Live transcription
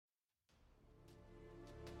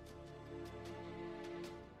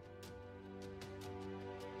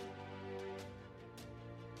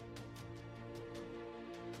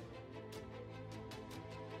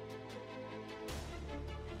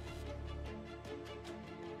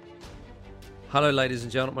Hello, ladies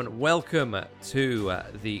and gentlemen. Welcome to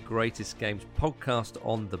the Greatest Games podcast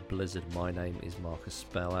on the Blizzard. My name is Marcus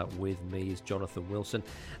Speller. With me is Jonathan Wilson.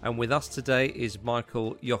 And with us today is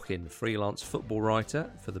Michael Jochin, freelance football writer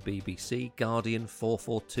for the BBC, Guardian,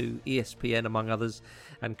 442, ESPN, among others,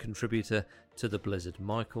 and contributor to the Blizzard.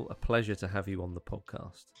 Michael, a pleasure to have you on the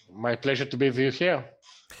podcast. My pleasure to be with you here.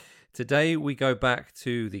 Today we go back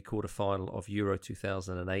to the quarterfinal of Euro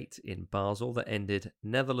 2008 in Basel that ended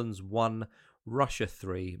Netherlands 1, Russia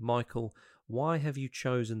 3. Michael, why have you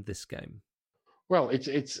chosen this game? Well,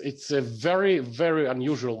 it's a very, very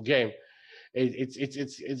unusual game.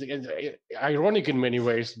 It's ironic in many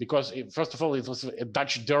ways because first of all it was a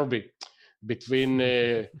Dutch derby between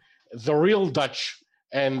the real Dutch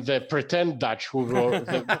and the pretend Dutch, who were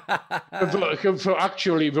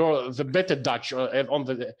actually the better Dutch on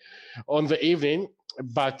the evening.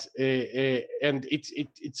 But and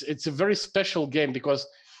it's a very special game because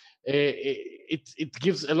it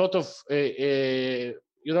gives a lot of you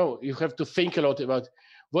have to think a lot about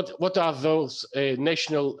what are those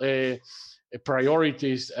national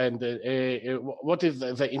priorities and what is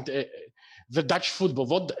the Dutch football,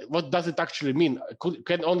 what does it actually mean?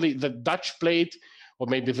 Can only the Dutch play it, or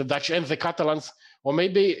maybe the Dutch and the Catalans, or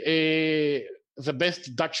maybe the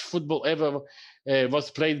best Dutch football ever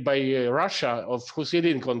was played by Russia of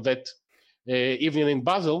Huseyin on that evening in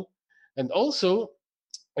Basel. And also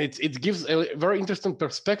it gives a very interesting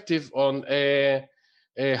perspective on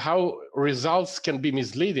how results can be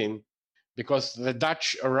misleading, because the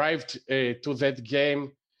Dutch arrived to that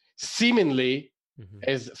game seemingly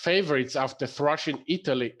as favorites after thrashing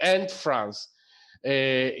Italy and France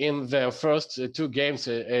in their first two games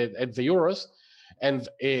at the Euros. And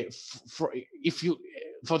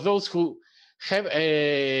for those who have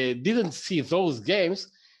didn't see those games,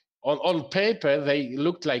 on paper they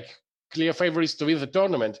looked like clear favorites to win the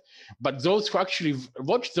tournament. But those who actually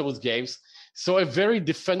watched those games saw a very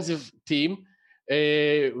defensive team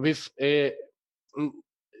with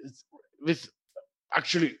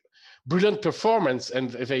actually brilliant performance, and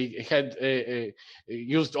they had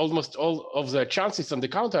used almost all of their chances on the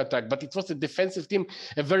counterattack. But it was a defensive team,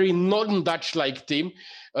 a very non-Dutch-like team.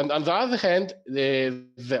 And on the other hand,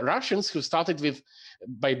 the Russians, who started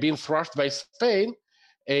by being thrashed by Spain,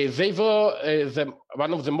 they were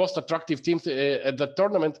one of the most attractive teams at the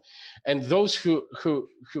tournament, and those who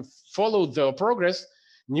followed their progress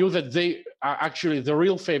knew that they are actually the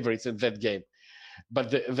real favorites in that game.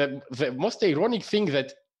 But the most ironic thing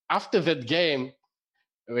that after that game,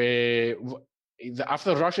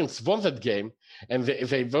 after Russians won that game, and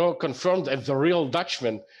they were confirmed as the real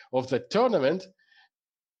Dutchmen of the tournament,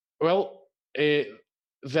 well, this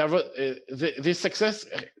success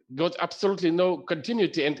got absolutely no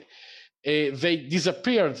continuity, and they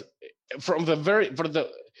disappeared from that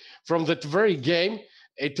very game.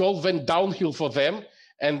 It all went downhill for them,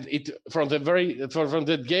 and from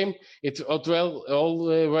that game it all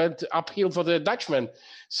went uphill for the Dutchmen.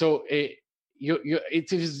 So it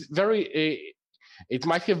is very. It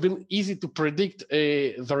might have been easy to predict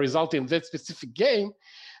the result in that specific game,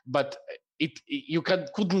 but you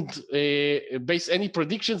couldn't base any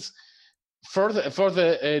predictions further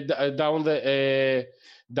down the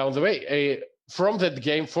way from that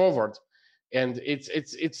game forward. And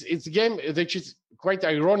it's a game which is quite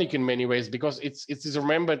ironic in many ways, because it is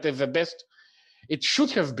remembered as the best. It should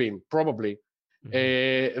have been probably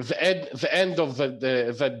the end of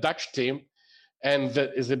the Dutch team, and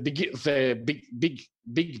the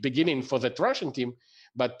big beginning for the Russian team.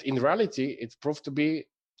 But in reality, it proved to be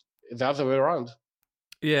the other way around.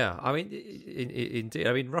 Yeah, I mean, indeed.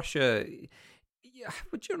 I mean, Russia. Yeah,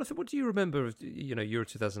 but Jonathan, what do you remember of Euro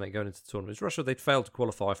 2008 going into the tournament? Russia, they'd failed to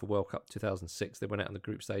qualify for World Cup 2006. They went out in the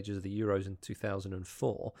group stages of the Euros in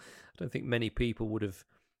 2004. I don't think many people would have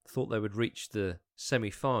thought they would reach the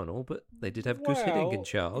semi-final, but they did have Gus Hiddink in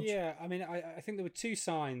charge. Yeah, I mean, I think there were two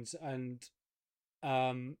signs, and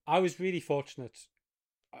I was really fortunate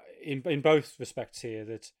in both respects here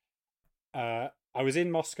that I was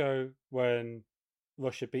in Moscow when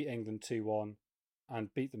Russia beat England 2-1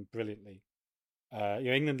 and beat them brilliantly.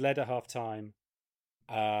 England led at half-time,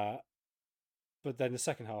 but then the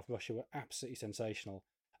second half, Russia were absolutely sensational.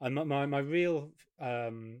 And my real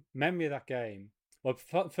memory of that game, well,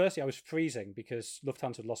 firstly, I was freezing because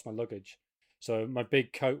Lufthansa had lost my luggage. So my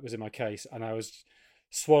big coat was in my case, and I was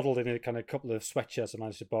swaddled in a kind of couple of sweatshirts I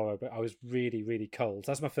managed to borrow, but I was really, really cold.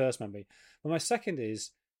 That's my first memory. But my second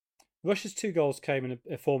is Russia's 2 goals came in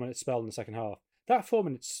a 4-minute spell in the second half. That 4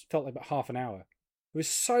 minutes felt like about half an hour. There was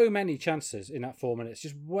so many chances in that 4 minutes,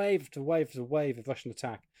 just wave to wave to wave of Russian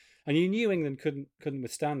attack, and you knew England couldn't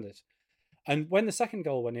withstand it. And when the second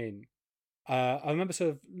goal went in, I remember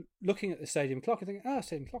sort of looking at the stadium clock and thinking,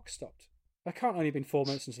 stadium clock stopped. I can't only have been 4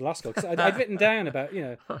 minutes into the last goal. Because I'd written down about,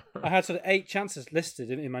 I had sort of 8 chances listed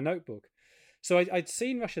in my notebook. So I'd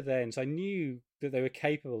seen Russia then, so I knew that they were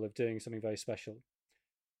capable of doing something very special.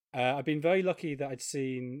 I've been very lucky that I'd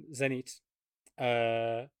seen Zenit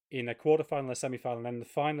in a quarterfinal, a semi-final, and then the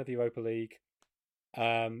final of the Europa League.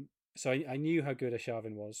 So I knew how good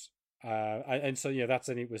Arshavin was. And so, that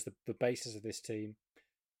Zenit was the basis of this team.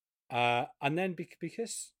 And then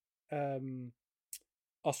because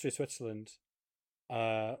Austria-Switzerland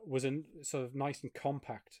was sort of nice and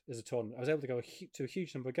compact as a tournament, I was able to go to a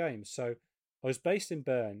huge number of games. So I was based in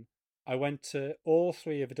Bern. I went to all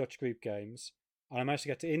 3 of the Dutch group games, and I managed to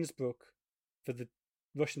get to Innsbruck for the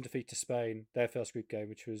Russian defeat to Spain, their first group game,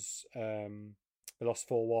 which was they lost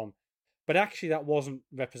 4-1. But actually, that wasn't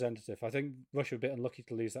representative. I think Russia were a bit unlucky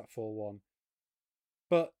to lose that 4-1.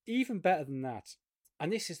 But even better than that,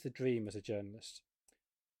 and this is the dream as a journalist,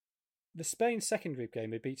 the Spain second group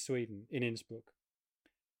game, they beat Sweden in Innsbruck.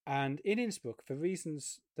 And in Innsbruck, for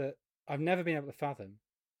reasons that I've never been able to fathom,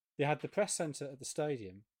 they had the press centre at the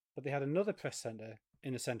stadium, but they had another press centre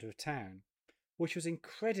in the centre of town, which was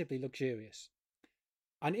incredibly luxurious.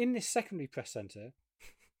 And in this secondary press centre,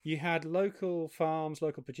 you had local farms,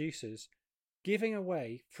 local producers giving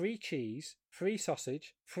away free cheese, free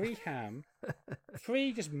sausage, free ham,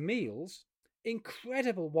 free just meals,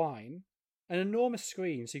 incredible wine, an enormous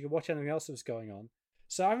screen so you could watch anything else that was going on.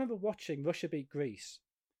 So I remember watching Russia beat Greece,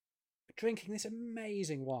 drinking this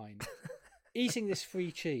amazing wine, eating this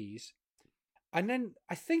free cheese. And then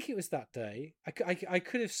I think it was that day, I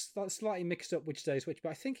could have slightly mixed up which day is which, but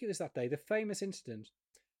I think it was that day, the famous incident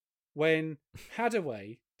when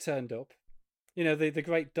Hadaway turned up, the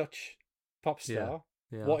great Dutch pop star,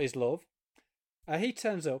 yeah. What is Love? He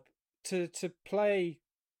turns up to play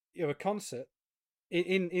a concert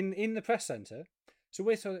in the press centre. So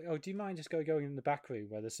we're sort of, do you mind just going in the back room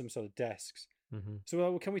where there's some sort of desks? Mm-hmm. So,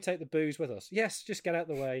 well, can we take the booze with us? Yes, just get out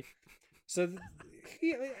the way. So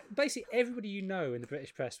basically everybody in the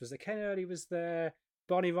British press was there. Ken Early was there.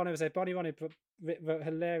 Bonnie Ronnie was there. Bonnie Ronnie wrote a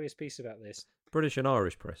hilarious piece about this. British and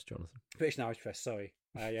Irish press, Jonathan. British and Irish press, sorry.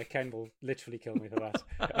 Ken will literally kill me for that.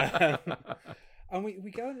 And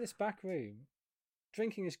we go into this back room,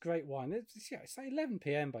 drinking this great wine. It's like 11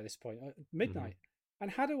 p.m. by this point, midnight. Mm-hmm.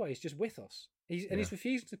 And Hadaway's just with us. He's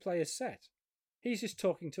refusing to play his set. He's just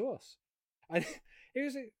talking to us. And it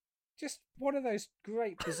was just one of those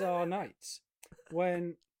great bizarre nights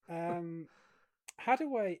when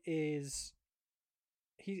Hadaway is...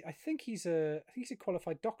 I think he's a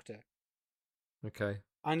qualified doctor. Okay.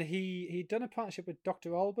 And he'd done a partnership with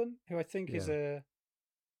Dr. Alban, who I think is a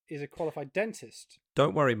qualified dentist.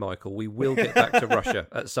 Don't worry, Michael. We will get back to Russia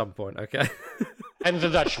at some point, okay? And the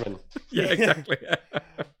Dutchman. Yeah, exactly.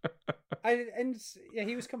 And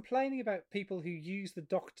he was complaining about people who use the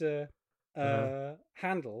doctor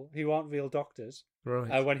handle, who aren't real doctors.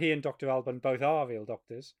 Right. When he and Dr. Alban both are real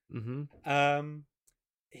doctors. Mm-hmm.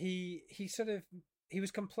 He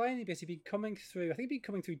was complaining because he'd been coming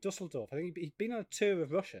through Dusseldorf. I think he'd been on a tour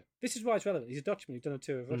of Russia. This is why it's relevant. He's a Dutchman who'd done a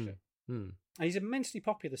tour of Russia. And he's immensely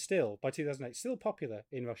popular still, by 2008, still popular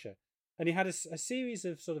in Russia. And he had a series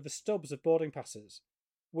of sort of stubs of boarding passes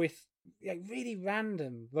with really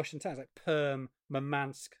random Russian towns like Perm,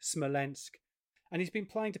 Murmansk, Smolensk. And he's been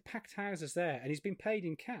playing to packed houses there, and he's been paid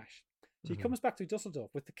in cash. So he comes back to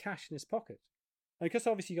Dusseldorf with the cash in his pocket. And because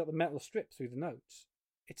obviously you got the metal strip through the notes,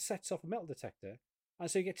 it sets off a metal detector. And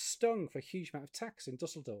so he gets stung for a huge amount of tax in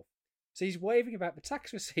Dusseldorf. So he's waving about the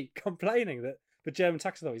tax receipt, complaining that the German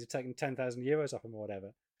tax authorities have taken 10,000 euros off him or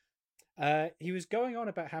whatever. He was going on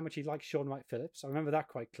about how much he liked Shaun Wright-Phillips. I remember that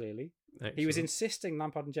quite clearly. Excellent. He was insisting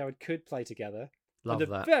Lampard and Gerrard could play together. Love under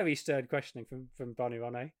that. Very stern questioning from Bonnie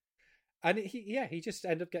Ronnie. And he just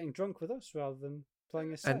ended up getting drunk with us rather than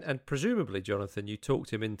playing a set. And presumably, Jonathan, you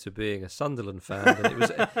talked him into being a Sunderland fan,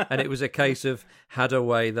 and it was a case of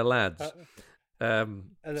Hadaway the lads. A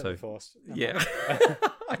little forced. Yeah.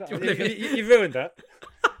 You ruined that.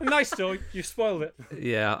 Nice story. You spoiled it.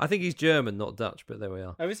 Yeah, I think he's German, not Dutch, but there we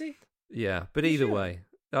are. Oh, is he? Yeah, but either way,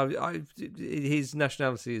 his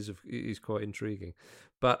nationality is quite intriguing.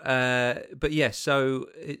 But yes, so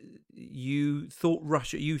you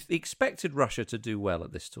thought you expected Russia to do well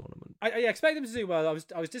at this tournament. I expected them to do well.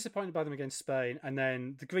 I was disappointed by them against Spain, and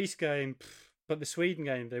then the Greece game, but the Sweden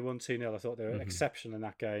game they won 2-0. I thought they were exceptional in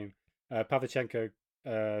that game. Pavlyuchenko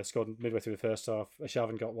scored midway through the first half.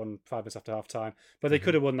 Arshavin got one 5 minutes after half time, but they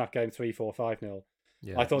could have won that game 3-4, 5-0.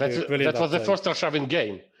 Yeah. I thought they were brilliant. That was the first Arshavin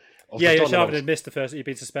game. Yeah, Sharvin had missed the first. He'd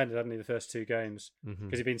been suspended, hadn't he, the first 2 games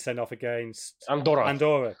because he'd been sent off against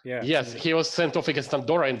Andorra. Yeah, yes, he was sent off against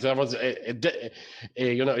Andorra, and there was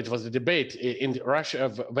it was a debate in Russia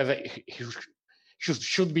whether he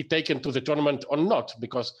should be taken to the tournament or not,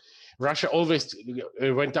 because Russia always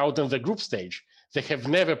went out in the group stage. They have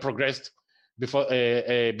never progressed before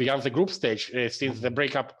beyond the group stage since the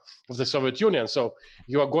breakup of the Soviet Union. So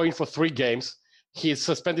you are going for 3 games. He is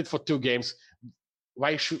suspended for 2 games.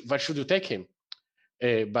 Why should you take him?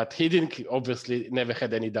 But he didn't, obviously, never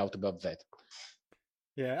had any doubt about that.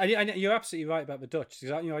 Yeah, and you're absolutely right about the Dutch.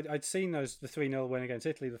 Because I'd seen the 3-0 win against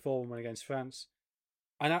Italy, the 4-1 win against France,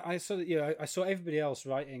 and I saw I saw everybody else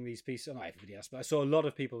writing these pieces. Not everybody else, but I saw a lot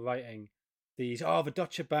of people writing these. Oh, the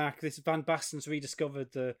Dutch are back. This Van Basten's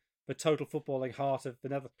rediscovered the total footballing heart of the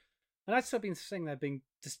Netherlands. And I'd sort of been saying they're being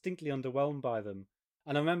distinctly underwhelmed by them.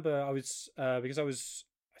 And I remember I was because I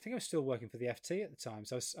think I was still working for the FT at the time,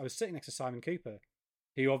 so I was sitting next to Simon Cooper,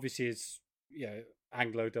 who obviously is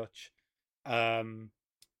Anglo-Dutch, and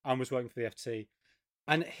was working for the FT,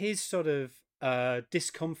 and his sort of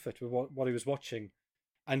discomfort with what he was watching,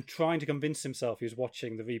 and trying to convince himself he was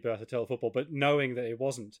watching the rebirth of total football, but knowing that it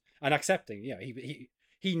wasn't, and accepting,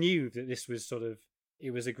 he knew that this was it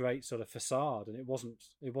was a great sort of facade, and it wasn't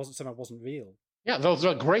something that wasn't real. Yeah, those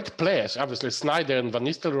were great players, obviously Sneijder and Van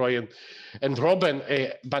Nistelrooy and Robben,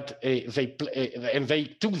 but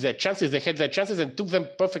they took their chances. They had their chances and took them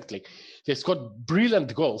perfectly. They scored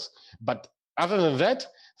brilliant goals, but other than that,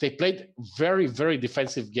 they played very, very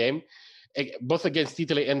defensive game, both against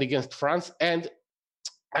Italy and against France. And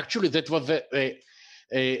actually, that was they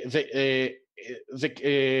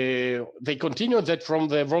continued that from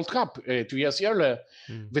the World Cup 2 years earlier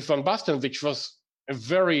with Van Basten, which was a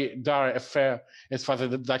very dire affair as far as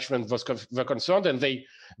the Dutchmen were concerned, and they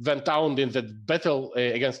went down in the battle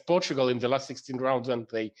against Portugal in the last 16 rounds, and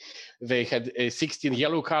they had 16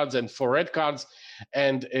 yellow cards and 4 red cards,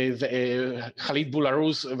 and Khalid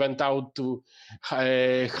Boularus went out to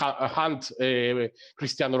hunt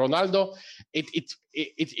Cristiano Ronaldo.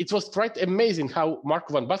 It was quite amazing how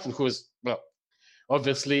Marco van Basten, who is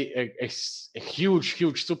obviously a huge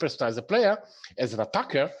superstar as a player, as an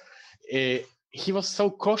attacker, he was so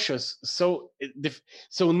cautious, so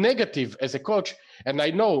negative as a coach. And I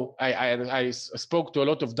know I spoke to a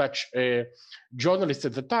lot of Dutch journalists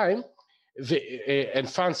at the time, and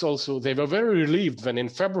fans also. They were very relieved when in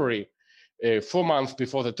February, 4 months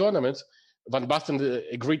before the tournament, Van Basten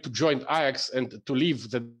agreed to join Ajax and to leave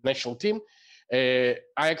the national team.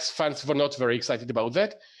 Ajax fans were not very excited about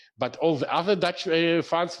that, but all the other Dutch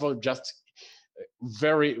fans were just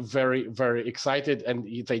very, very, very excited, and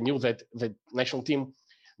they knew that the national team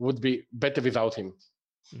would be better without him.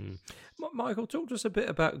 Michael, talk to us a bit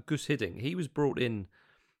about Guus Hiddink. He was brought in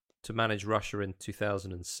to manage Russia in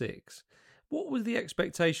 2006. What were the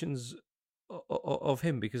expectations of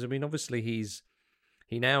him? Because, I mean, obviously he's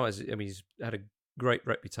had a great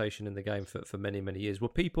reputation in the game for many, many years. Were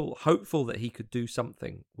people hopeful that he could do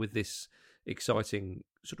something with this exciting,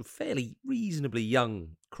 sort of fairly reasonably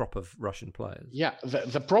young crop of Russian players? Yeah,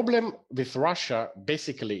 the problem with Russia,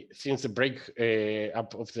 basically, since the break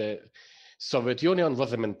up of the Soviet Union, was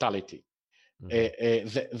the mentality.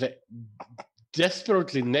 The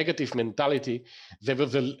desperately negative mentality. They were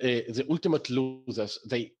the ultimate losers.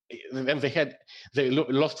 They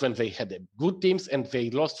lost when they had good teams, and they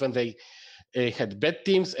lost when they had bad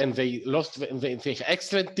teams, and they lost when they had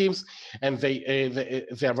excellent teams, and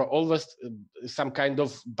there were always some kind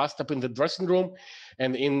of bust up in the dressing room.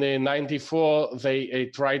 And in '94, they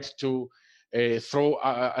tried to throw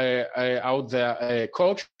out their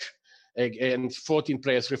coach, and 14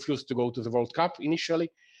 players refused to go to the World Cup initially.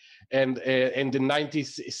 And in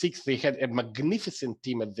 '96, they had a magnificent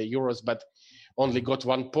team at the Euros, but only got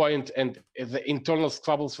 1 point, and the internal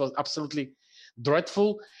squabbles was absolutely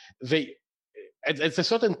dreadful. At a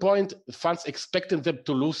certain point, fans expected them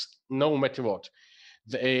to lose no matter what,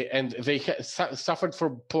 and they suffered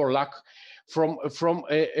from poor luck, from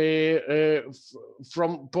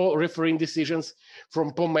poor refereeing decisions,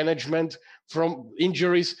 from poor management, from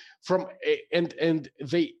injuries,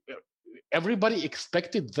 everybody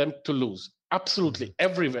expected them to lose. Absolutely,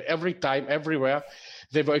 everywhere, every time, everywhere,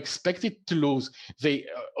 they were expected to lose. They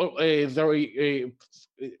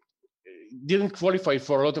didn't qualify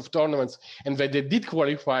for a lot of tournaments, and when they did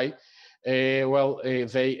qualify,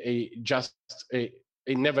 they just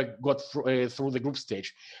never got through the group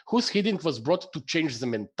stage. Guus Hiddink was brought to change the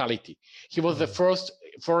mentality. He was the first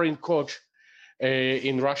foreign coach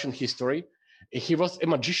in Russian history. He was a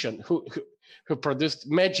magician who produced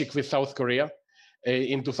magic with South Korea,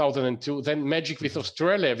 in 2002. Then magic with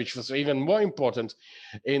Australia, which was even more important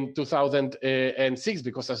in 2006,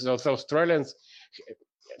 because the Australians,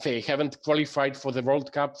 they haven't qualified for the World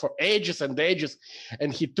Cup for ages and ages,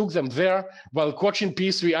 and he took them there while coaching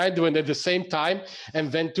PSV Eindhoven at the same time, and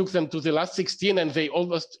then took them to the last 16, and they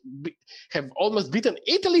have almost beaten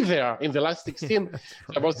Italy there in the last 16.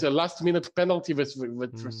 There was the last-minute penalty, which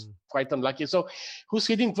was quite unlucky. So Guus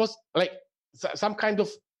Hiddink was like some kind of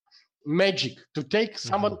magic to take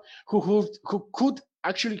someone who could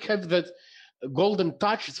actually have that golden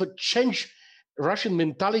touch, so change Russian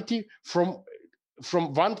mentality from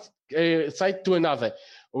one side to another.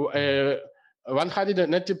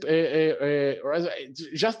 190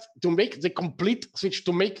 just to make the complete switch,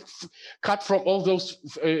 to make cut from all those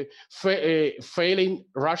failing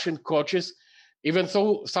Russian coaches, even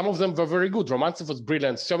though some of them were very good. Romantsev was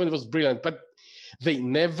brilliant, Semin was brilliant, but they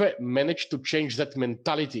never managed to change that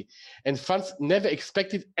mentality, and fans never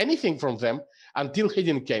expected anything from them until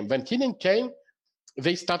Hiddink came. When Hiddink came,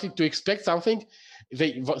 they started to expect something.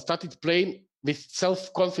 They started playing with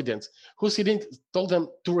self-confidence. Guus Hiddink told them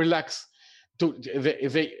to relax.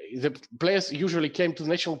 The players usually came to the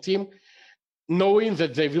national team knowing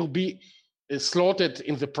that they will be slaughtered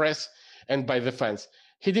in the press and by the fans.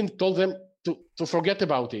 Hiddink told them to forget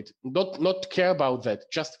about it, not care about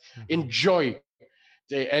that, just enjoy.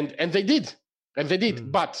 And they did.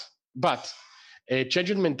 But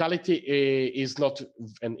changing mentality is not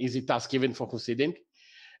an easy task, even for Guus Hiddink.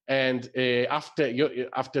 And after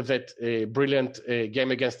that brilliant game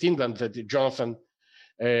against England that Jonathan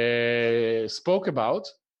spoke about,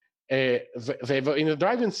 they were in the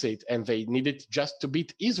driving seat, and they needed just to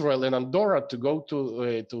beat Israel and Andorra to go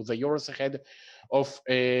to the Euros ahead of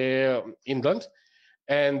England.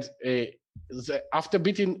 And after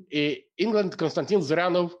beating England, Konstantin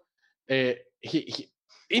Ziranov, he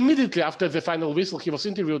immediately after the final whistle, he was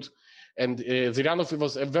interviewed. And Ziranov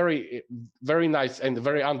was a very, very nice and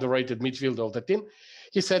very underrated midfielder of the team.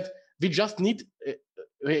 He said, "We just need,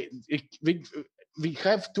 we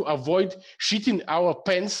have to avoid shitting our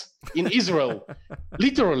pants in Israel."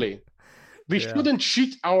 Literally, we shouldn't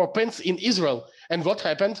shit our pants in Israel. And what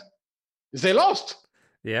happened? They lost.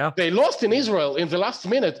 Yeah, they lost in Israel in the last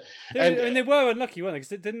minute. And they were unlucky, weren't they?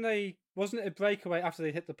 Because didn't they? Wasn't it a breakaway after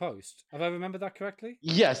they hit the post? Have I remembered that correctly?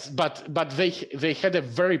 Yes, but they had a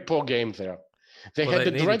very poor game there. They had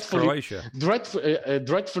a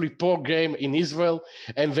dreadfully poor game in Israel,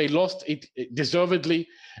 and they lost it deservedly.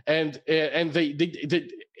 And they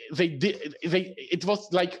did. It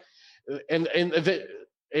was like,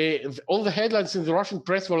 all the headlines in the Russian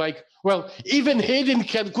press were like, "Well, even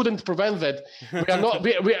Hiddink couldn't prevent that. We are not.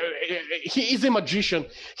 He is a magician.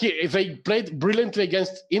 They played brilliantly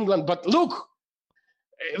against England, but look,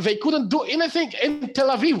 they couldn't do anything in Tel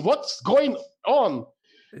Aviv. What's going on?"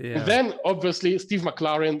 Yeah. Then, obviously, Steve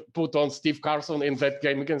McLaren put on Steve Carson in that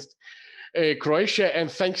game against Croatia, and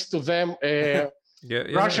thanks to them,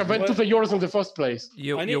 Russia went to the Euros in the first place.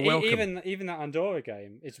 You're welcome. Even that Andorra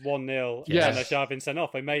game, it's 1-0, and they should have been sent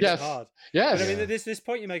off. They made it hard. Yes. But, I mean, this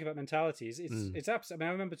point you make about mentality it's absolutely. I mean,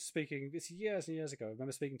 I remember speaking. It's years and years ago. I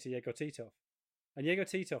remember speaking to Yegor Titov, and Yegor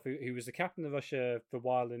Titov, who was the captain of Russia for a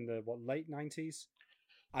while in the late 90s,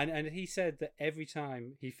 and he said that every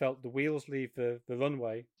time he felt the wheels leave the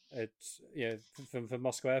runway at from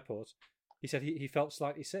Moscow airport, he said he felt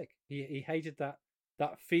slightly sick. He hated that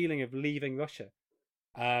feeling of leaving Russia.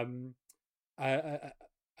 And I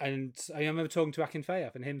remember talking to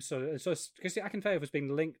Akinfeev and him. So because Akinfeev was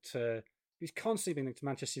being linked to, he was constantly being linked to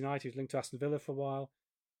Manchester United. He was linked to Aston Villa for a while,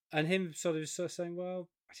 and him sort of saying, "Well,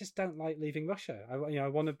 I just don't like leaving Russia. I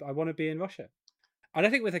want to be in Russia." And I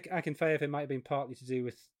think with Akinfeev, it might have been partly to do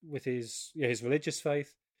with his religious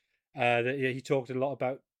faith. That he talked a lot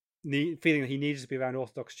about feeling that he needed to be around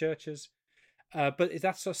Orthodox churches, but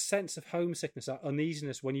that sort of sense of homesickness, that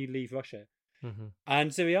uneasiness when you leave Russia. Mm-hmm.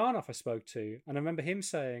 And Zurianov I spoke to, and I remember him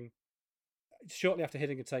saying, shortly after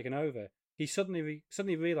Hiddink had taken over, he suddenly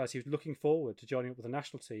realised he was looking forward to joining up with the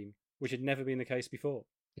national team, which had never been the case before.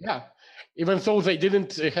 Yeah, even though they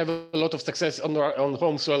didn't have a lot of success on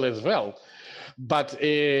home soil as well. But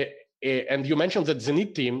and you mentioned that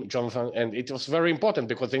Zenit team, Jonathan, and it was very important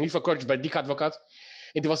because Zenit were coached by Dick Advocaat.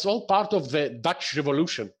 It was all part of the Dutch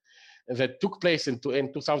Revolution that took place in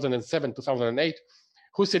 2007, 2008.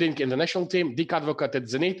 Guus Hiddink in the national team, Dick Advocaat at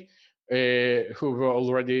Zenit, who were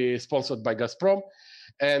already sponsored by Gazprom,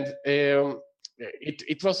 and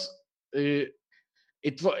it was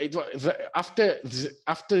after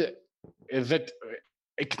that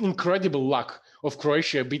incredible luck of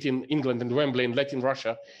Croatia beating England and Wembley and letting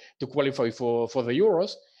Russia to qualify for the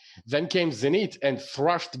Euros. Then came Zenit and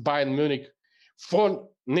thrashed Bayern Munich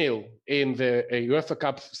 4-0 in the UEFA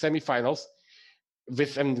Cup semi-finals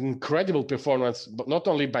with an incredible performance, but not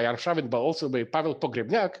only by Arshavin, but also by Pavel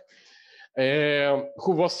Pogrebnyak,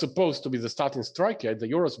 who was supposed to be the starting striker at the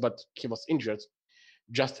Euros, but he was injured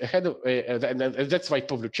just ahead of, and that's why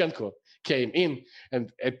Pavlyuchenko came in,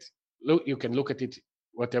 and you can look at it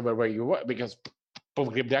whatever way you want, because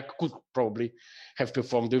Pogrebnyak could probably have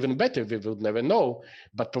performed even better. We would never know.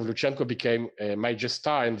 But Pavlyuchenko became a major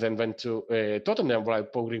star and then went to Tottenham, while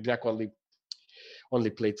Pogrebnyak only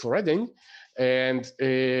played for Reading. And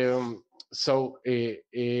so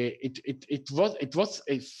it was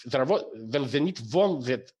when Zenit won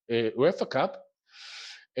that UEFA Cup,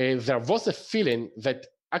 there was a feeling that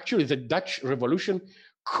actually the Dutch Revolution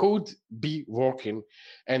could be working,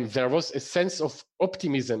 and there was a sense of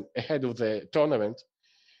optimism ahead of the tournament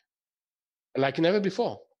like never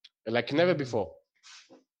before.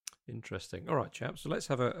 Interesting. All right, chaps, so let's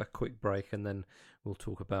have a quick break and then we'll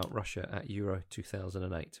talk about Russia at Euro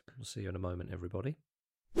 2008. We'll see you in a moment, everybody.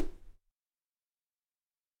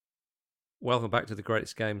 Welcome back to the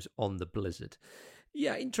Greatest Games on the Blizzard.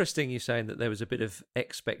 Yeah, interesting you saying that there was a bit of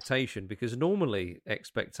expectation, because normally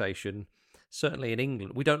expectation, certainly in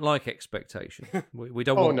England, we don't like expectation. We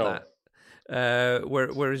don't want that.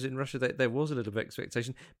 Whereas in Russia, there was a little bit of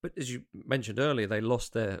expectation. But as you mentioned earlier, they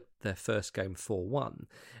lost their first game 4-1.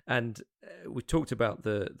 And we talked about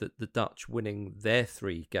the Dutch winning their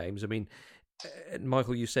 3 games. I mean,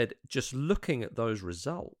 Michael, you said just looking at those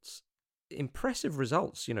results, impressive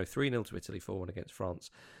results, 3-0 to Italy, 4-1 against France,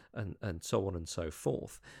 and so on and so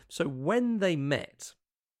forth. So when they met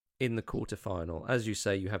in the quarterfinal, as you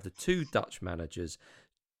say, you have the 2 Dutch managers.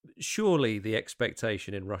 Surely the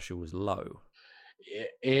expectation in Russia was low.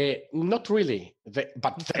 Not really, but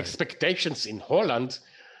the expectations in Holland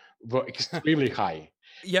were extremely high.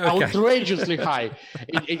 Yeah, okay. Outrageously high.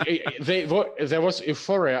 There was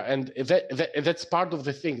euphoria, and that's part of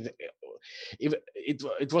the thing.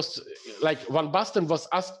 It was like Van Basten was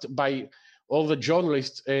asked by all the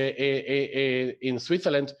journalists in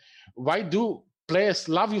Switzerland, why do players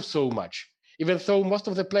love you so much? Even though most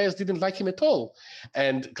of the players didn't like him at all.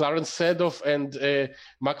 And Clarence Seedorf and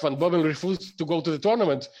Mark van Bommel refused to go to the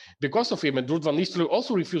tournament because of him. And Ruud van Nistelrooy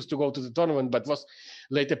also refused to go to the tournament, but was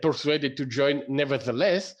later persuaded to join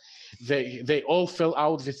nevertheless. They all fell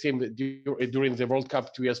out with him during the World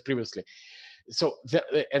Cup 2 years previously. So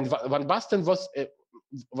and Van Basten was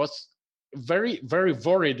very, very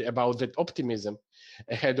worried about that optimism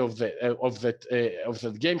ahead of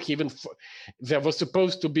that game. There was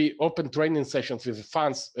supposed to be open training sessions with the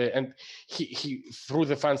fans, and he threw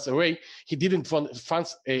the fans away. He didn't want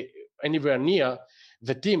fans anywhere near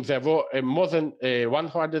the team. There were more than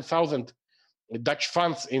 100,000 Dutch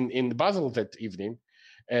fans in Basel that evening,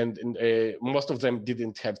 and most of them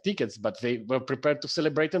didn't have tickets, but they were prepared to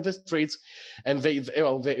celebrate in the streets. And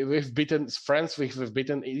we've beaten France, we've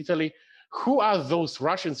beaten Italy. Who are those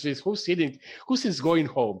Russians with who's is going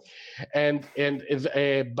home? And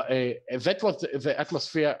that was the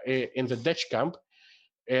atmosphere in the Dutch camp.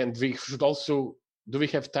 And we should also, do we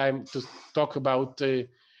have time to talk about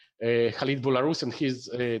Khalid Boulahrouz and his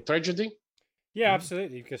tragedy? Yeah,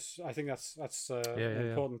 absolutely, because I think that's an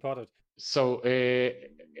important part of it. So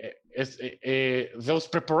those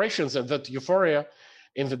preparations and that euphoria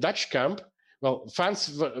in the Dutch camp, well,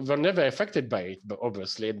 fans were never affected by it,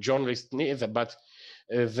 obviously, and journalists neither. But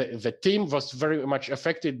the team was very much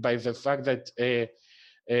affected by the fact that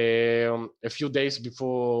a few days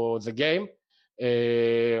before the game,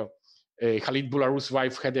 Khalid Boulahrouz's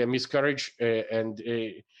wife had a miscarriage, and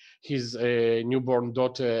his newborn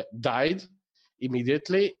daughter died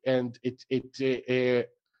immediately, and it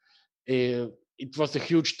was a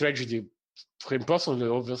huge tragedy for him personally,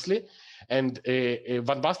 obviously. And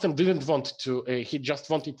Van Basten didn't want to, he just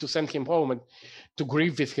wanted to send him home and to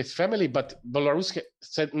grieve with his family. But Boulahrouz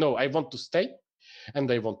said, no, I want to stay and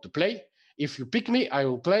I want to play. If you pick me, I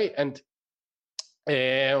will play. And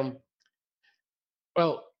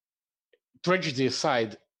well, tragedy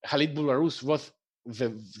aside, Khalid Boulahrouz was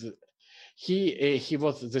he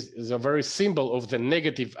was the very symbol of the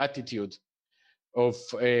negative attitude of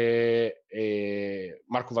Marco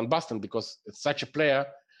Van Basten, because such a player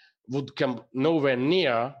would come nowhere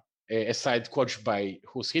near a side coached by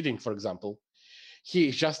Guus Hiddink, for example. He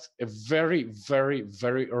is just a very, very,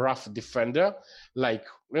 very rough defender, like,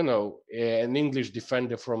 an English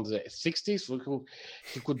defender from the 60s.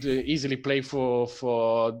 He could easily play for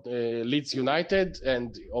Leeds United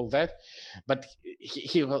and all that. But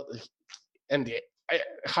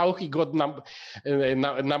how he got number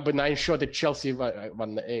 9 shot at Chelsea,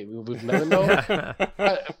 we'll never know.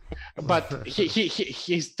 but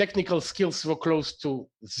his technical skills were close to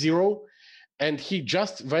zero, and he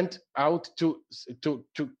just went out to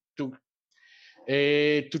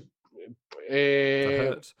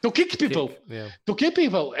kick people, to kick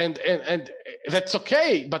people, and that's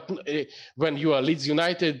okay. But when you are Leeds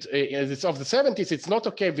United of the 70s, it's not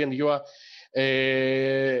okay when you are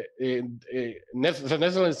the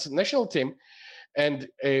Netherlands national team. And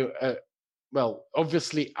well,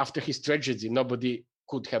 obviously, after his tragedy, nobody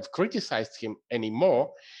could have criticized him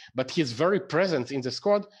anymore. But his very presence in the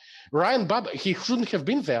squad, Ryan Babel, he shouldn't have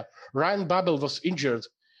been there. Ryan Babel was injured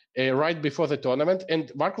right before the tournament,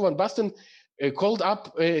 and Marco van Basten called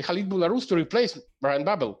up Khalid Boularus to replace Ryan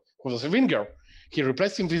Babel, who was a winger. He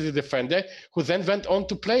replaced him with a defender, who then went on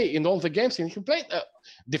to play in all the games. And he played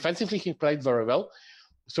defensively. He played very well.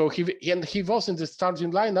 So he was in the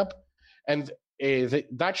starting lineup, and the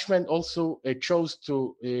Dutchman also chose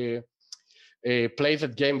to play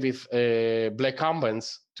that game with black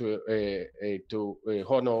armbands to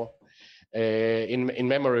honor in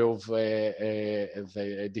memory of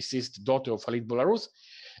the deceased daughter of Khalid Boularus.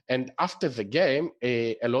 And after the game,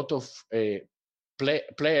 a lot of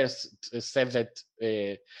players said that,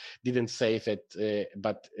 didn't say that,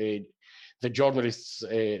 but the journalists,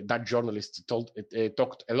 that journalist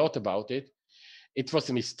talked a lot about it. It was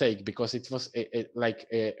a mistake because it was it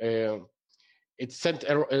sent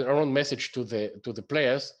a wrong message to the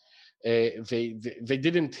players. They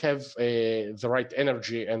didn't have the right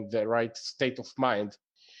energy and the right state of mind.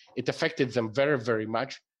 It affected them very, very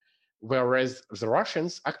much. Whereas the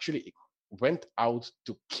Russians actually went out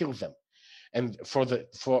to kill them. And for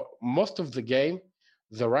most of the game,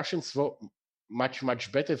 the Russians were much,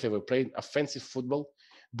 much better. They were playing offensive football,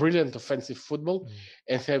 brilliant offensive football,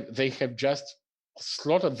 and they have just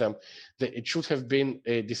slaughtered them. It should have been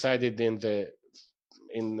decided in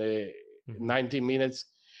 90 minutes,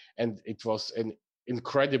 and it was an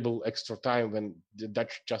incredible extra time when the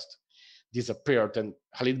Dutch just disappeared, and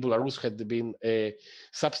Khalid Boularus had been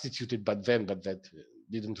substituted but that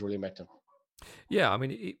didn't really matter. Yeah, I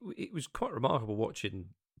mean, it was quite remarkable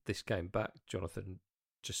watching this game back, Jonathan,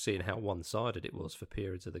 just seeing how one-sided it was for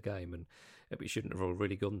periods of the game, and it shouldn't have all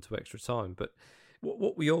really gone to extra time. But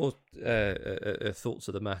what were your thoughts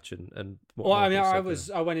of the match? And what well, I mean,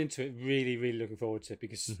 I went into it really, really looking forward to it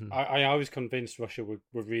because I was convinced Russia were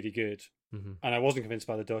really good, and I wasn't convinced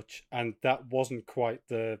by the Dutch, and that wasn't quite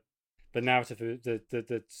the narrative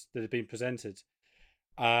that had been presented.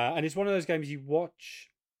 And it's one of those games you watch,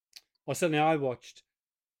 or certainly I watched,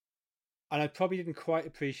 and I probably didn't quite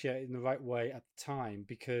appreciate it in the right way at the time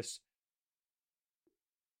because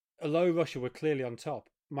although Russia were clearly on top,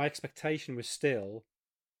 my expectation was still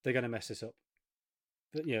they're going to mess this up.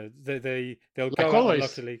 But, you know, they'll like go always. out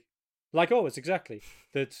luckily, like always, exactly.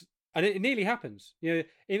 That, and it nearly happens. You know,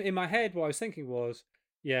 in my head, what I was thinking was,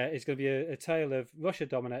 yeah, it's going to be a tale of Russia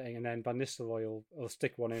dominating, and then Van Nistelrooy will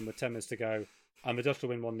stick one in with 10 minutes to go, and the Dutch will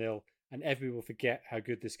win 1-0, and everyone will forget how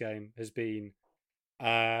good this game has been.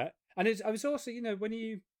 And I was also, you know,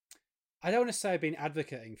 I don't want to say I've been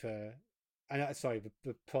advocating for. Sorry,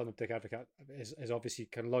 the pun of Dick Advocate is obviously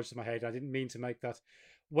kind of lodged in my head. I didn't mean to make that.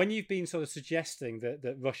 When you've been sort of suggesting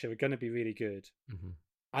that Russia are going to be really good,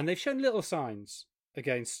 and they've shown little signs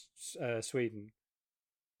against Sweden,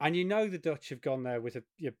 and you know the Dutch have gone there with a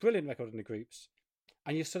brilliant record in the groups,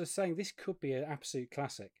 and you're sort of saying this could be an absolute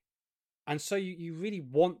classic. And so you really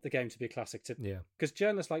want the game to be a classic, because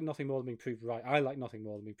journalists like nothing more than being proved right. I like nothing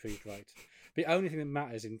more than being proved right. The only thing that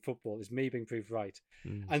matters in football is me being proved right.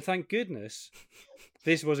 And thank goodness,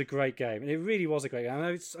 this was a great game, and it really was a great game.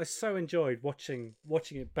 And I so enjoyed watching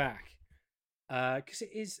it back because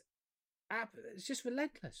it's just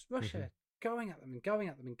relentless. Russia going at them and going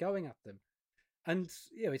at them and going at them, and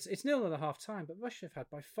you know it's 0-0 at half time, but Russia have had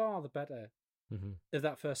by far the better of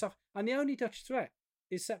that first half, and the only Dutch threat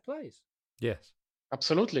is set plays. Yes,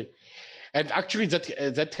 absolutely. And actually,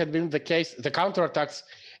 that had been the case. The counterattacks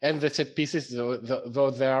and the set pieces, though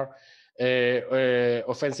there are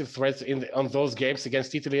offensive threats on those games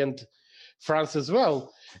against Italy and France as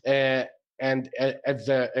well. And at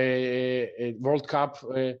the World Cup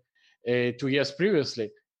 2 years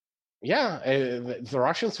previously, the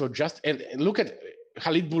Russians were just and look at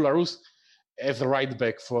Khalid Boularus as the right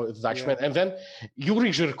back for the Dutchman, and then Yuri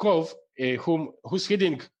Zhirkov, who's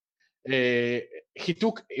hitting. He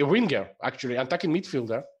took a winger, actually, attacking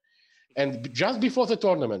midfielder, and just before the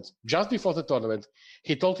tournament, he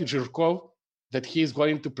told Zhirkov that he is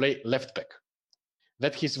going to play left back.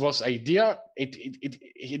 That was idea.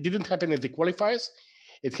 It didn't happen in the qualifiers.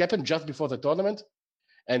 It happened just before the tournament,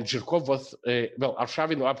 and Zhirkov was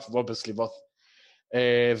Arshavin obviously was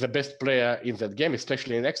the best player in that game,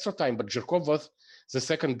 especially in extra time. But Zhirkov was the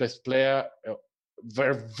second best player,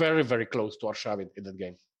 very, very, very close to Arshavin in that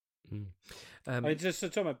game. Just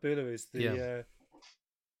talking about Belarus,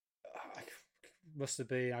 must have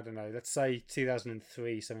been, I don't know, let's say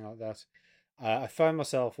 2003, something like that. I found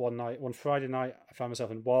myself one Friday night, I found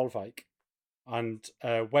myself in Waalwijk and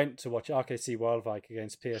went to watch RKC Waalwijk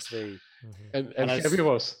against PSV. And here he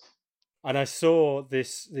was. And I saw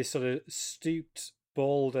this sort of stooped,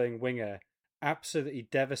 balding winger absolutely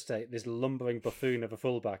devastate this lumbering buffoon of a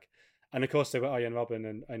fullback. And of course, there were Arjen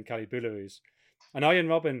Robben and Khalid Belarus. And Arjen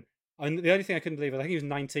Robben, and the only thing I couldn't believe, I think he was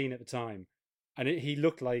 19 at the time. And he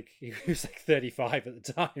looked like he was like 35 at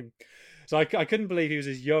the time. So I couldn't believe he was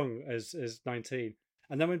as young as 19.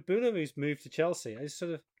 And then when Belarus moved to Chelsea, I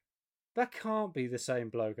sort of, that can't be the same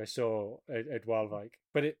bloke I saw at Waalwijk.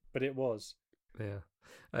 But it was. Yeah.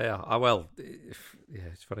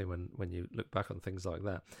 It's funny when you look back on things like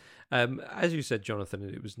that. As you said, Jonathan,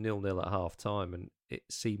 it was 0-0 at half time, and it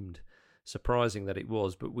seemed surprising that it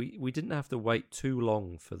was, but we didn't have to wait too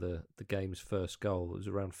long for the game's first goal. It was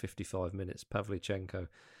around 55 minutes. Pavlyuchenko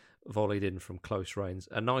volleyed in from close range.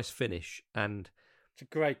 A nice finish, and it's a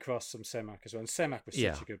great cross from Semak as well. And Semak was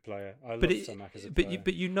such a good player. I love Semak as a player.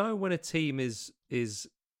 But you know when a team is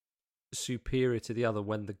superior to the other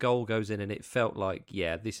when the goal goes in, and it felt like,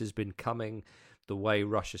 this has been coming. The way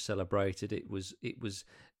Russia celebrated it was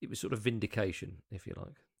sort of vindication, if you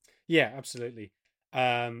like. Yeah, absolutely.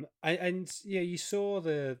 And you saw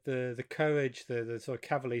the courage, the sort of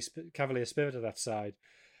cavalier spirit of that side.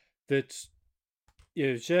 That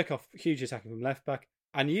Zhirkov hugely attacking from left back,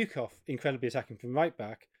 and Anyukov incredibly attacking from right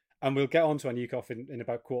back. And we'll get on to Anyukov in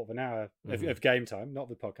about a quarter of an hour of game time, not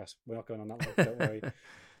the podcast. We're not going on that one, don't worry.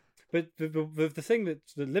 But the thing that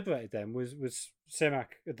liberated them was Semak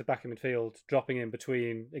at the back of midfield, dropping in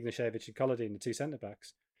between Ignashevich and Kolodin, the two centre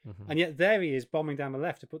backs, and yet there he is bombing down the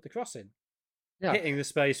left to put the cross in, hitting the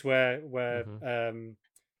space where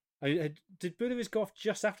did Belarus go off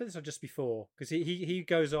just after this or just before? Because he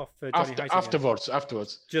goes off for Johnny afterwards.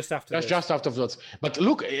 Just afterwards. But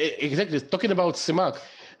look, exactly talking about Semak,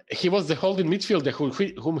 he was the holding midfielder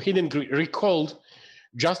whom Hidden recalled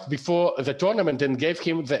just before the tournament and gave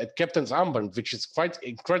him the captain's armband, which is quite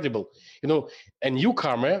incredible. A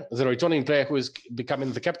newcomer, the returning player who is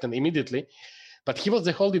becoming the captain immediately, but he was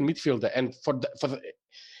the holding midfielder, and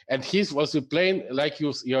and he was playing, like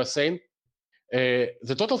you're saying,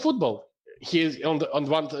 the total football. He is on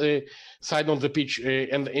one side of the pitch,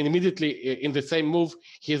 and immediately in the same move,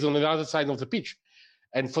 he is on the other side of the pitch.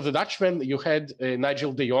 And for the Dutchmen, you had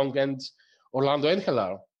Nigel de Jong and Orlando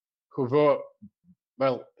Engelar, who were,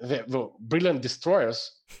 they were brilliant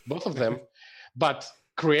destroyers, both of them, but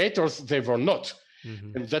creators they were not.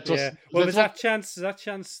 And that was that chance.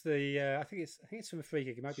 I think it's from a free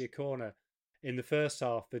kick. It might be a corner in the first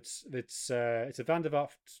half. It's a Van der Vaart.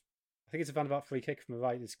 I think it's a Van der Vaart free kick from the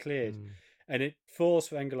right. It's cleared, and it falls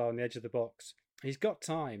for Engelar on the edge of the box. He's got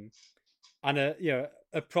time, and a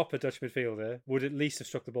proper Dutch midfielder would at least have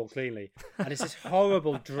struck the ball cleanly. And it's this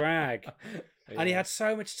horrible drag, and he had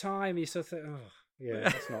so much time. You sort of think,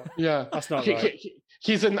 that's not. That's not right.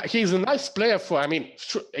 He's a nice player for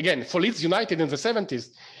Leeds United in the 70s,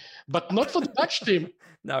 but not for the Dutch team.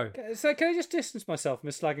 No. So can I just distance myself from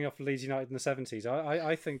slagging off Leeds United in the 70s?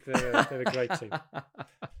 I think they're a great team.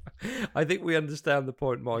 I think we understand the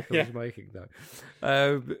point Michael is making, though.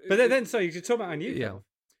 But then, so you could talk about Anyukov. Yeah.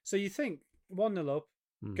 So you think 1-0 up,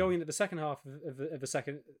 going into the second half of the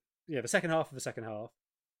second half of the second half,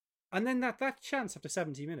 and then that chance after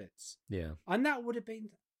 70 minutes. Yeah. And that would have been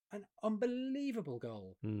an unbelievable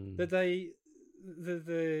goal. That the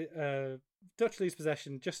Dutch lose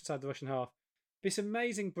possession just inside the Russian half. This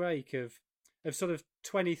amazing break of sort of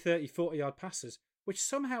 20, 30, 40-yard passes, which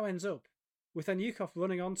somehow ends up with Anyukov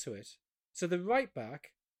running onto it. So the right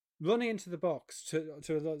back running into the box to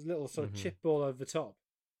a little sort of chip ball over the top.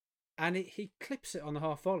 And he clips it on the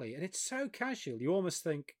half volley. And it's so casual, you almost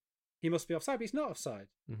think he must be offside, but he's not offside.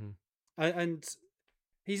 And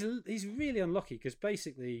he's really unlucky because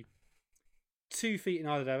basically 2 feet in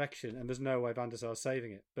either direction and there's no way Van der Sar is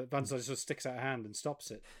saving it. But Van der Sar just sort of sticks out a hand and stops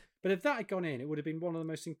it. But if that had gone in, it would have been one of the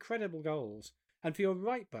most incredible goals. And for your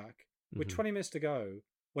right back, with 20 minutes to go,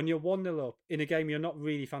 when you're 1-0 up in a game you're not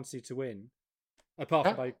really fancied to win, apart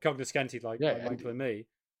from by cognoscenti like Michael and me,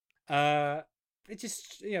 it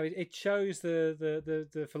just it shows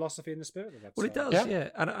the philosophy and the spirit of that. Well, it does,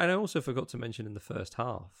 And I also forgot to mention in the first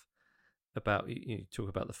half about you talk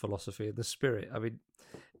about the philosophy and the spirit. I mean,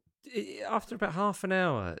 after about half an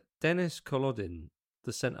hour, Denis Kolodin,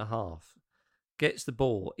 the centre half, gets the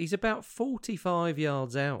ball. He's about 45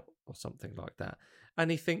 yards out or something like that. and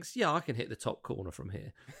he thinks, yeah, I can hit the top corner from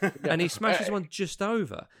here. And he smashes one just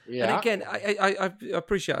over. Yeah. And again, I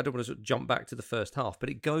appreciate, I don't want to sort of jump back to the first half, but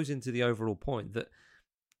it goes into the overall point that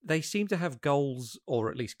they seem to have goals, or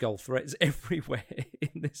at least goal threats, everywhere in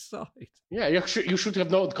this side. Yeah, you should have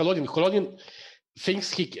known Kolodin. Kolodin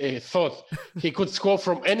thinks he thought he could score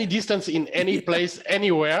from any distance in any place,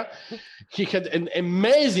 anywhere. He had an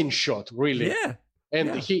amazing shot, really. Yeah.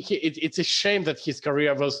 And it's a shame that his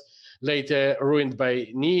career was later ruined by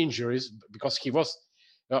knee injuries, because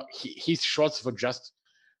his shots were just.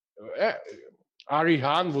 Ari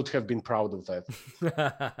Hahn would have been proud of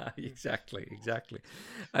that. Exactly.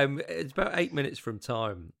 It's about 8 minutes from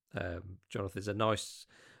time, Jonathan. There's a nice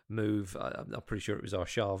move. I'm pretty sure it was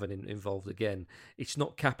Arshavin involved again. It's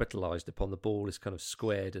not capitalised upon. The ball is kind of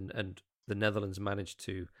squared, and the Netherlands managed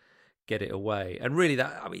to get it away. And really,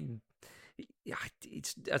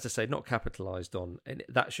 it's, as I say, not capitalised on, and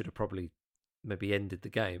that should have probably maybe ended the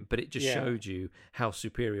game, but it just showed you how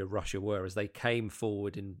superior Russia were as they came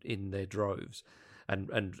forward in their droves,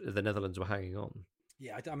 and the Netherlands were hanging on.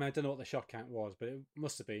 Yeah, I don't know what the shot count was, but it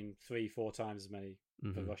must have been 3-4 times as many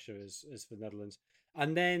for Russia as for the Netherlands.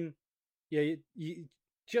 And then, you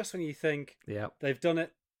just when you think they've done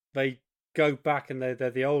it, they go back and they're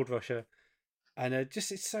the old Russia, and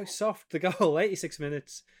it's so soft. The goal, 86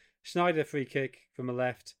 minutes. Schneider free kick from the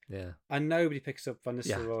left, and nobody picks up Van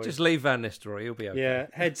Nistelrooy. Yeah, just leave Van Nistelrooy; he'll be okay. Yeah,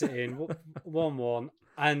 heads it in 1-1,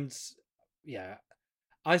 and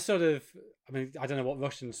I don't know what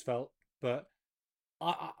Russians felt, but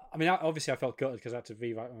obviously I felt gutted because I had to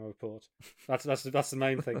rewrite my report. That's the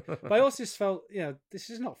main thing. But I also just felt,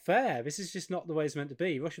 this is not fair. This is just not the way it's meant to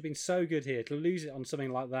be. Russia have been so good here to lose it on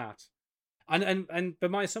something like that,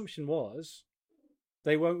 but my assumption was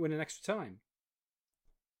they won't win in extra time.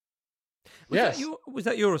 Was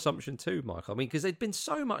that your assumption too, Michael? I mean, because they'd been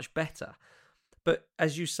so much better, but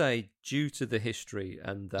as you say, due to the history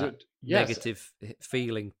and that negative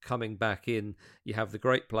feeling coming back in, you have the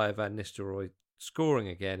great player Van Nistelrooy scoring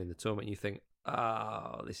again in the tournament, and you think,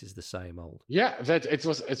 this is the same old. Yeah,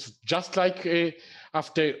 it's just like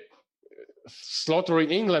after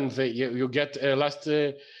slaughtering England, you get last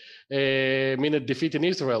minute defeat in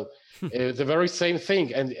Israel. The very same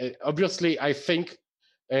thing, and obviously, I think.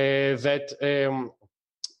 That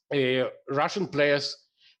Russian players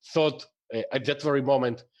thought at that very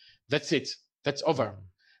moment, that's it, that's over.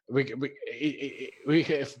 We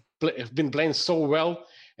have been playing so well,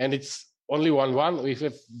 and it's only 1-1. We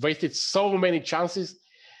have wasted so many chances,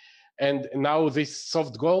 and now this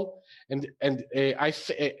soft goal. And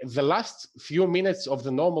the last few minutes of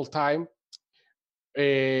the normal time,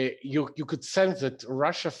 you could sense that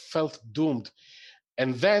Russia felt doomed,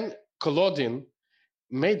 and then Kolodin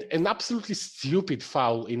made an absolutely stupid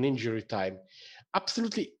foul in injury time.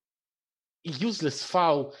 Absolutely useless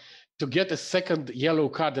foul to get a second yellow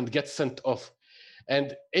card and get sent off.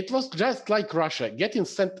 And it was just like Russia getting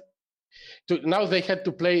sent to. Now they had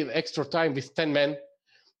to play extra time with 10 men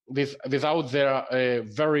without their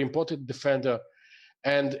very important defender.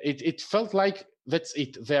 And it felt like that's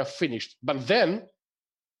it, they're finished. But then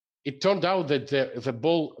it turned out that the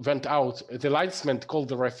ball went out. The linesman called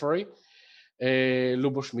the referee,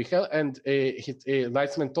 Luboš Michal, and his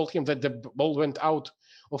linesman told him that the ball went out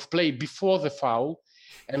of play before the foul,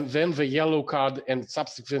 and then the yellow card and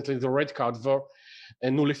subsequently the red card were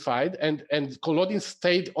nullified, and Kolodin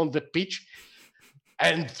stayed on the pitch.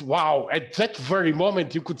 And wow, at that very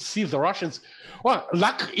moment, you could see the Russians. Well,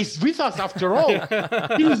 luck is with us after all.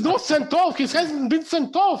 He is not sent off. He hasn't been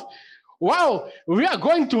sent off. Wow, we are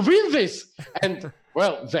going to win this. And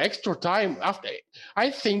well, the extra time after, I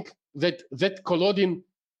think that Kolodin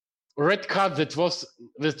red card that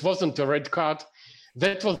wasn't a red card,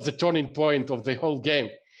 that was the turning point of the whole game.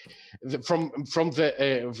 From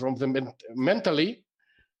the mentally,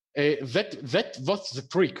 that was the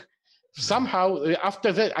trick. Somehow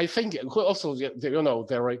after that, I think also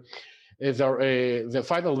the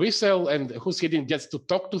final whistle and Hus Hidin gets to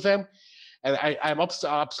talk to them, and I'm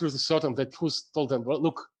absolutely certain that Hus told them, well,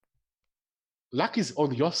 look, luck is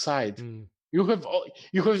on your side. You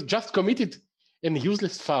have just committed an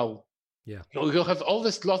useless foul. Yeah, you have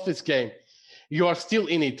always lost this game. You are still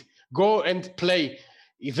in it. Go and play.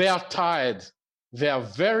 They are tired. They are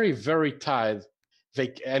very, very tired.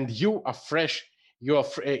 And you are fresh.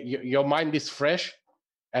 Your mind is fresh,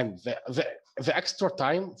 and the extra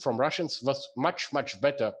time from Russians was much, much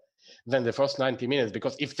better than the first 90 minutes.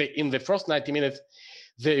 Because if in the first 90 minutes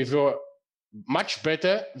they were much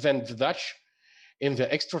better than the Dutch, in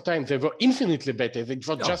the extra time they were infinitely better. It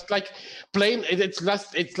was just like playing. It's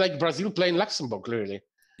like Brazil playing Luxembourg, really.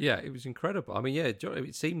 Yeah, it was incredible. I mean,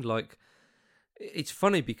 it seemed like it's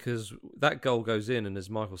funny because that goal goes in, and as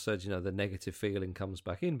Michael said, the negative feeling comes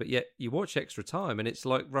back in. But yet you watch extra time, and it's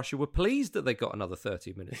like Russia were pleased that they got another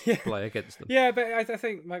 30 minutes to play against them. Yeah, but I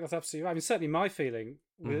think Michael's absolutely right. I mean, certainly my feeling,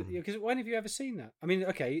 because when have you ever seen that? I mean,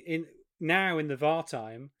 okay, in the VAR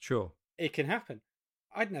time, sure, it can happen.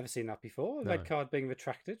 I'd never seen that before. A red card being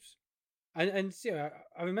retracted, and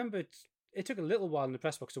I remember it took a little while in the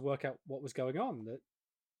press box to work out what was going on.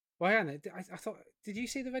 I thought, did you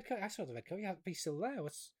see the red card? I saw the red card. Yeah, he's still there.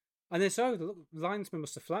 And then the linesman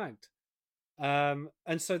must have flagged.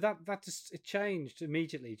 And so that just it changed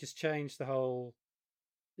immediately. Just changed the whole.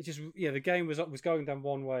 It just the game was going down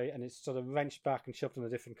one way, and it's sort of wrenched back and shoved on a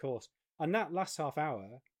different course. And that last half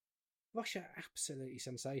hour, Russia absolutely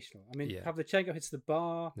sensational. I mean, Pavlyuchenko hits the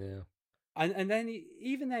bar. Yeah. And then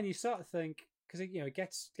even then you start to think, because it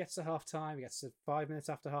gets to half time, it gets to 5 minutes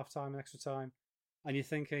after half time and extra time. And you're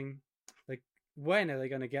thinking, like, when are they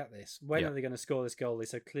going to get this? When are they going to score this goal they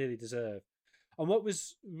so clearly deserve? And what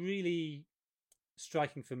was really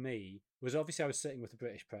striking for me was obviously I was sitting with the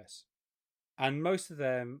British press. And most of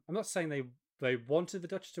them, I'm not saying they wanted the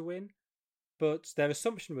Dutch to win, but their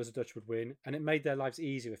assumption was the Dutch would win. And it made their lives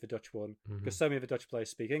easier if the Dutch won, because so many of the Dutch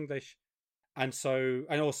players speak English. And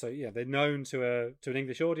also, they're known to an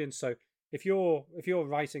English audience. So if you're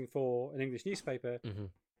writing for an English newspaper,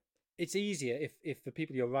 it's easier if the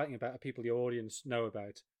people you're writing about are people your audience know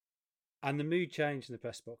about. And the mood changed in the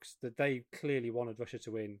press box that they clearly wanted Russia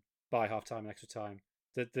to win by half time and extra time.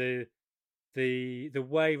 That the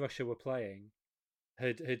way Russia were playing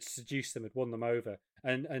had seduced them, had won them over.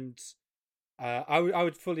 And I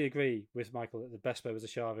would fully agree with Michael that the best player was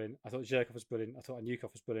Arshavin. I thought Zhirkov was brilliant. I thought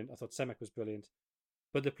Anyukov was brilliant. I thought Semek was brilliant.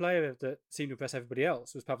 But the player that seemed to impress everybody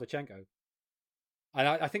else was Pavlyuchenko. And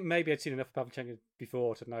I think maybe I'd seen enough of Pavlyuchenko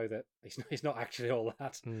before to know that he's not actually all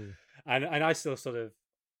that. And I still sort of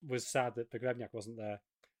was sad that Pogrebnyak wasn't there.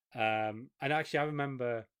 And actually, I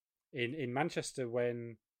remember in Manchester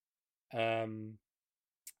when Zenit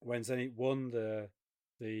won the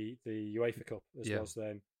UEFA Cup as was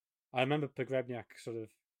then. I remember Pogrebnyak sort of,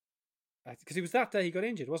 because it was that day he got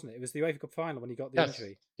injured, wasn't it? It was the UEFA Cup final when he got the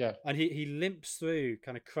injury. Yeah. And he limps through,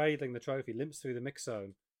 kind of cradling the trophy, limps through the mix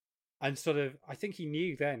zone. And sort of, I think he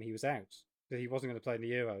knew then he was out, that he wasn't going to play in the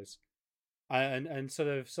Euros. And sort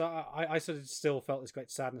of, so I sort of still felt this great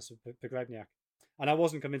sadness of Pogrebnyak. And I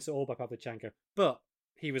wasn't convinced at all by Pavlyuchenko, but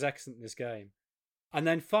he was excellent in this game. And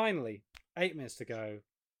then finally, 8 minutes to go,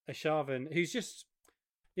 Arshavin, who's just,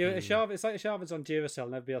 Arshavin, it's like Arshavin's on Duracell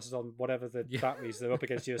and everybody else is on whatever the batteries they're up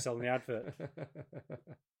against Duracell in the advert.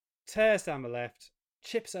 Tears down the left,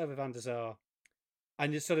 chips over Van der Sar.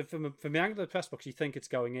 And just sort of from the angle of the press box, you think it's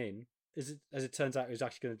going in. As it turns out, it was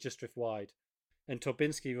actually going to just drift wide. And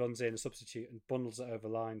Torbinski runs in, a substitute, and bundles it over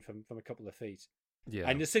line from a couple of feet. Yeah.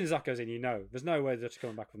 And as soon as that goes in, there's no way the Dutch are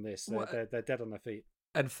coming back from this. They're dead on their feet.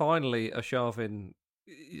 And finally, Arshavin,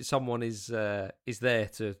 someone is there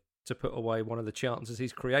to put away one of the chances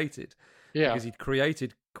he's created. Yeah. Because he'd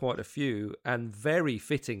created quite a few, and very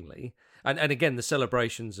fittingly. And again, the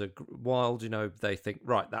celebrations are wild. They think,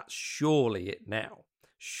 right, that's surely it now.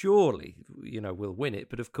 Surely, we'll win it.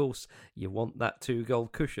 But of course, you want that 2-goal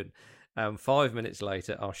cushion. 5 minutes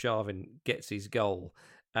later, Arshavin gets his goal.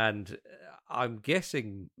 And I'm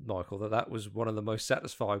guessing, Michael, that was one of the most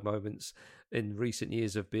satisfying moments in recent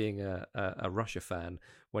years of being a Russia fan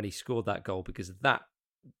when he scored that goal, because that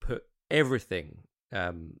put everything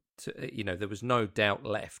there was no doubt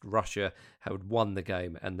left. Russia had won the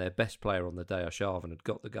game, and their best player on the day, Arshavin, had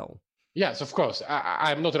got the goal. Yes, of course.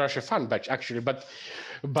 I'm not a Russia fan, but sorry.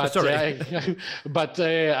 I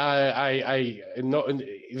know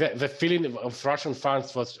the feeling of Russian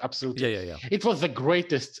fans was absolutely. Yeah. It was the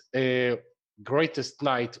greatest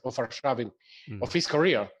night of Arshavin of his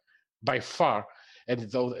career by far,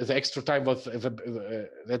 and the extra time was was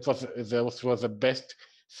the best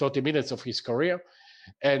 30 minutes of his career,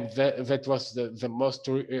 and that was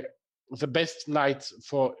the best night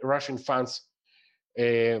for Russian fans.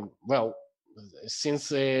 Since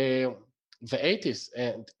the 80s,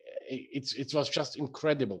 and it was just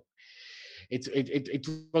incredible. It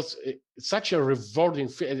was such a rewarding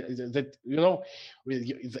that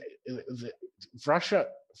the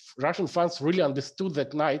Russian fans really understood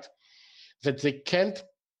that night that they can't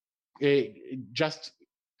just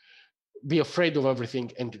be afraid of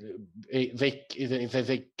everything, and they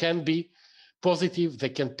can be positive. They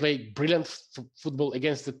can play brilliant football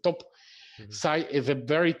against the top side, the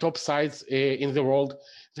very top sides in the world.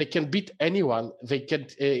 They can beat anyone. They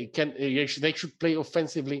they should play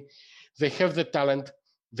offensively. They have the talent.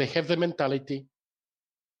 They have the mentality.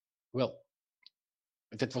 Well,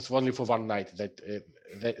 that was only for one night. They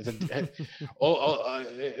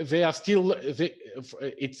are still.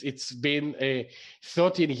 It's been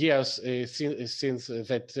 13 years since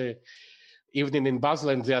that evening in Basel,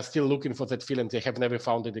 and they are still looking for that feeling. They have never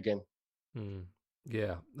found it again.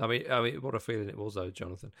 Yeah, I mean, what a feeling it was, though,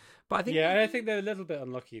 Jonathan. But I think, I think they're a little bit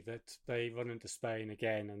unlucky that they run into Spain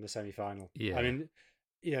again in the semi-final. Yeah, I mean,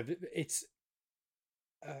 it's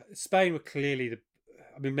Spain were clearly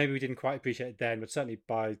I mean, maybe we didn't quite appreciate it then, but certainly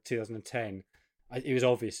by 2010, it was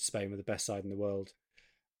obvious that Spain were the best side in the world.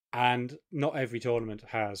 And not every tournament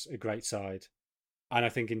has a great side. And I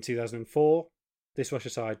think in 2004, this Russia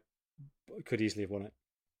side could easily have won it,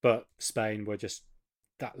 but Spain were just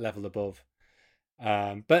that level above.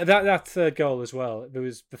 But that third goal as well, there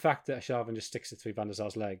was the fact that Arshavin just sticks it through Van der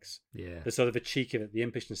Sar's legs. Yeah, The sort of the cheek of it, the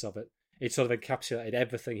impishness of it. It sort of encapsulated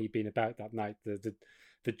everything he'd been about that night.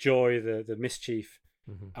 The joy, the mischief,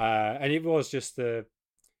 and it was just the.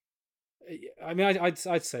 I mean, I'd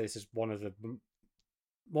say this is one of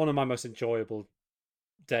my most enjoyable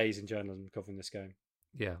days in journalism covering this game.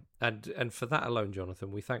 Yeah, and for that alone,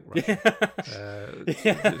 Jonathan, we thank Russia.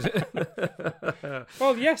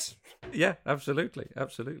 Well, yes. Yeah, absolutely.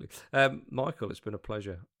 Michael, it's been a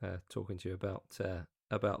pleasure talking to you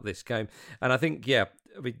about this game, and I think, I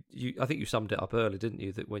mean, I think you summed it up early, didn't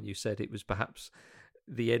you? That when you said it was perhaps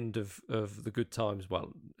the end of the good times,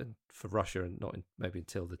 well, for Russia, and not maybe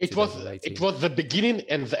until the 2018. It was the beginning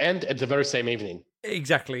and the end at the very same evening.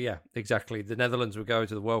 Exactly. The Netherlands would go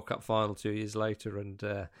to the World Cup final 2 years later, and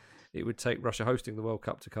it would take Russia hosting the World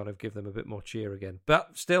Cup to kind of give them a bit more cheer again.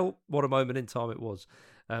 But still, what a moment in time it was.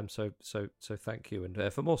 So thank you.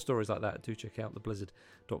 And for more stories like that, do check out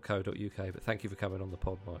theblizzard.co.uk. But thank you for coming on the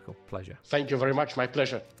pod, Michael. Pleasure. Thank you very much. My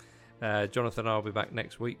pleasure. Jonathan and I will be back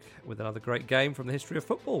next week with another great game from the history of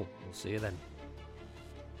football. We'll see you then.